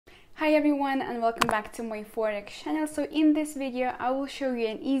Hi everyone and welcome back to my Forex channel. So in this video I will show you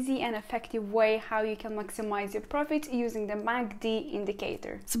an easy and effective way how you can maximize your profits using the MACD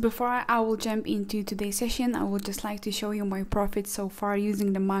indicator. So before I will jump into today's session, I would just like to show you my profits so far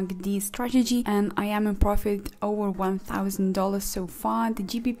using the MACD strategy, and I am in profit over $1,000 so far. The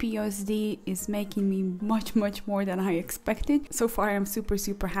GBP/USD is making me much more than I expected. So far I'm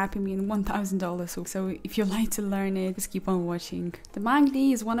super happy, meaning $1,000. So if you like to learn it, just keep on watching. The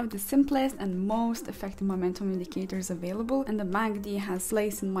MACD is one of the simplest and most effective momentum indicators available, and the MACD has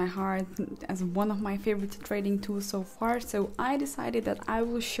placed in my heart as one of my favorite trading tools so far, so I decided that I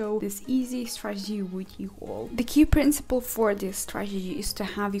will show this easy strategy with you all. The key principle for this strategy is to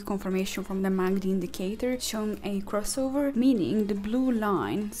have your confirmation from the MACD indicator showing a crossover, meaning the blue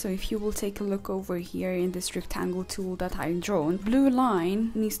line. So if you will take a look over here in this rectangle tool that I've drawn, blue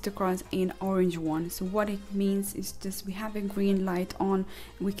line needs to cross an orange one. So what it means is just we have a green light on,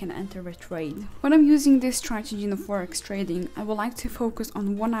 we can enter a trade. When I'm using this strategy in the Forex trading, I would like to focus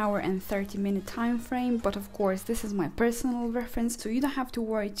on 1 hour and 30-minute time frame, but of course this is my personal reference, so you don't have to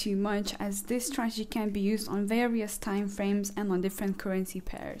worry too much, as this strategy can be used on various time frames and on different currency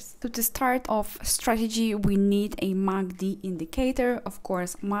pairs. So to start off strategy, we need a MACD indicator. Of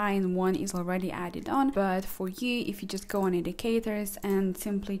course mine one is already added on, but for you, if you just go on indicators and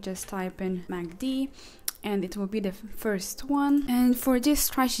simply just type in MACD, and it will be the first one. And for this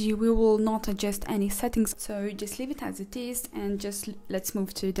strategy we will not adjust any settings, so just leave it as it is and just let's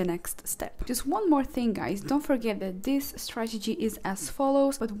move to the next step. Just one more thing guys, don't forget that this strategy is as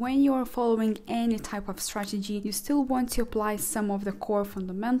follows, but when you are following any type of strategy, you still want to apply some of the core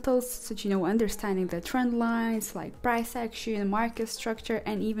fundamentals, such understanding the trend lines like price action, market structure,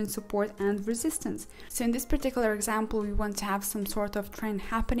 and even support and resistance. So in this particular example we want to have some sort of trend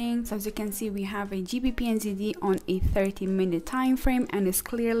happening. So as you can see, we have a GBP on a 30-minute time frame and is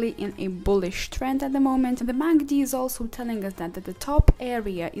clearly in a bullish trend at the moment. And the MACD is also telling us that the top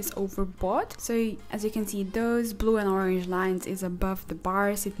area is overbought. So as you can see, those blue and orange lines is above the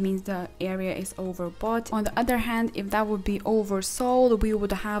bars. It means the area is overbought. On the other hand, if that would be oversold, we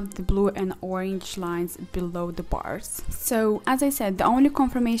would have the blue and orange lines below the bars. So as I said, the only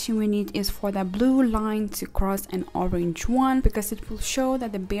confirmation we need is for that blue line to cross an orange one, because it will show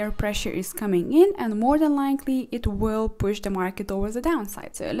that the bear pressure is coming in, and more than likely it will push the market towards the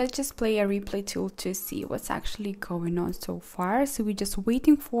downside. So let's just play a replay tool to see what's actually going on so far. So we're just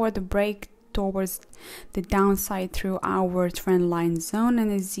waiting for the break towards the downside through our trend line zone,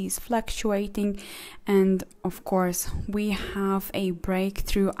 and as is fluctuating, and of course we have a break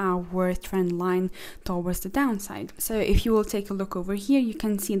through our trend line towards the downside. So if you will take a look over here, you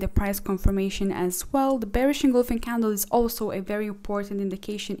can see the price confirmation as well. The bearish engulfing candle is also a very important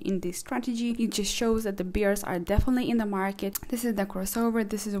indication in this strategy. It just shows that the bears are definitely in the market. This is the crossover.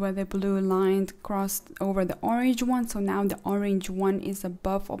 This is where the blue line crossed over the orange one, so now the orange one is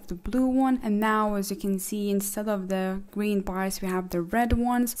above of the blue one. And now as you can see, instead of the green bars we have the red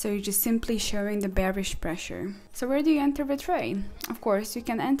ones, so you're just simply showing the bearish pressure. So where do you enter the trade? Of course you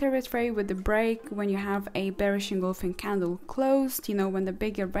can enter the trade with the break when you have a bearish engulfing candle closed, when the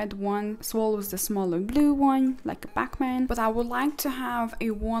bigger red one swallows the smaller blue one like a Pac-Man. But I would like to have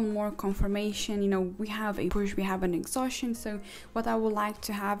one more confirmation. We have a push, we have an exhaustion, so what I would like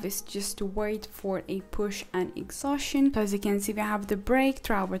to have is just to wait for a push and exhaustion. So as you can see, we have the break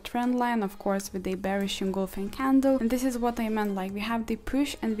through our trend line, of course with a bearish engulfing candle, and this is what I meant, like we have the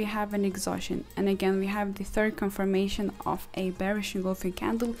push and we have an exhaustion, and again we have the third confirmation of a bearish engulfing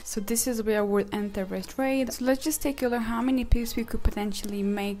candle. So this is where we'll enter a trade. So let's just take a look how many pips we could potentially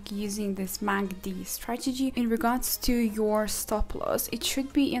make using this MACD strategy. In regards to your stop loss, it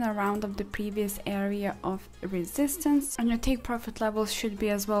should be in around of the previous area of resistance, and your take profit levels should be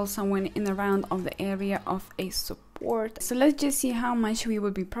as well somewhere in around of the area of a support. So let's just see how much we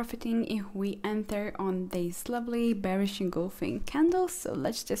would be profiting if we enter on this lovely bearish engulfing candle. So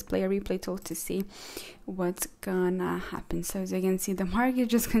let's just play a replay tool to see what's gonna happen. So as you can see, the market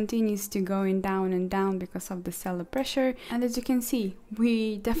just continues to going down and down because of the seller pressure, and as you can see,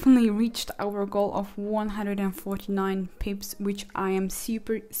 we definitely reached our goal of 149 pips, which I am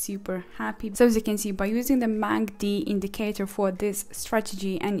super happy. So as you can see, by using the MACD indicator for this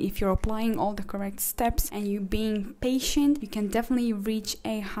strategy, and if you're applying all the correct steps and you being being patient, you can definitely reach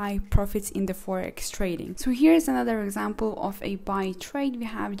a high profits in the Forex trading. So here's another example of a buy trade. We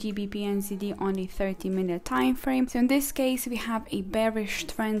have GBP NZD on a 30-minute time frame. So in this case, we have a bearish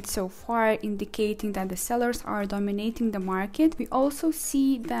trend so far, indicating that the sellers are dominating the market. We also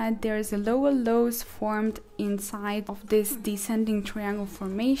see that there's a lower lows formed inside of this descending triangle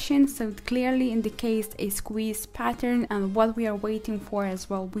formation, so it clearly indicates a squeeze pattern. And what we are waiting for as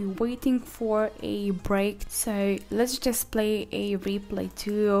well, we're waiting for a break. So let's just play a replay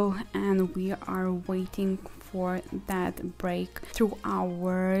tool, and we are waiting for that break through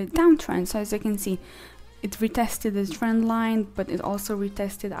our downtrend. So as you can see, it retested the trend line, but it also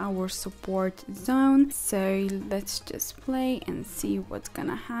retested our support zone. So let's just play and see what's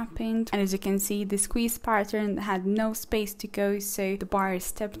gonna happen. And as you can see, the squeeze pattern had no space to go, so the buyers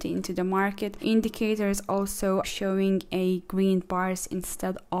stepped into the market. Indicators also showing a green bars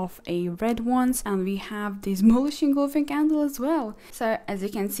instead of a red ones, and we have this bullish engulfing candle as well. So as you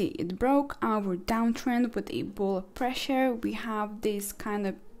can see, it broke our downtrend with a bull pressure. We have this kind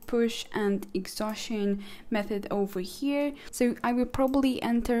of push and exhaustion method over here. So I will probably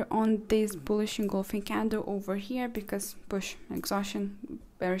enter on this bullish engulfing candle over here, because push, exhaustion,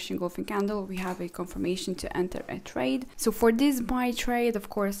 bearish engulfing candle, we have a confirmation to enter a trade. So for this buy trade, of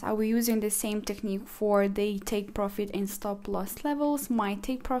course, I will using the same technique for the take profit and stop loss levels. My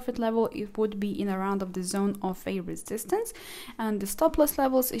take profit level, it would be in around of the zone of a resistance, and the stop loss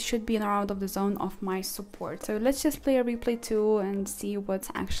levels, it should be in around of the zone of my support. So let's just play a replay tool and see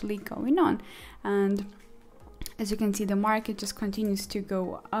what's actually going on. And as you can see, the market just continues to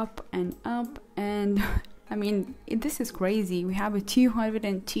go up and up, and I mean, this is crazy. We have a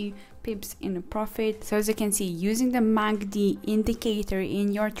 202 pips in a profit. So as you can see, using the MACD indicator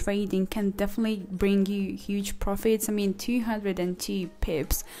in your trading can definitely bring you huge profits. I mean, 202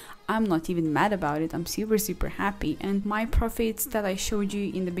 pips. I'm not even mad about it. I'm super happy. And my profits that I showed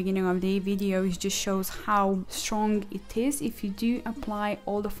you in the beginning of the video just shows how strong it is if you do apply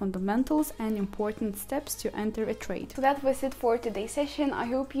all the fundamentals and important steps to enter a trade. So that was it for today's session. I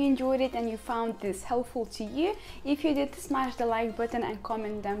hope you enjoyed it and you found this helpful to you. If you did, smash the like button and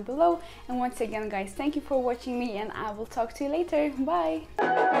comment down below. And once again, guys, thank you for watching me, and I will talk to you later. Bye.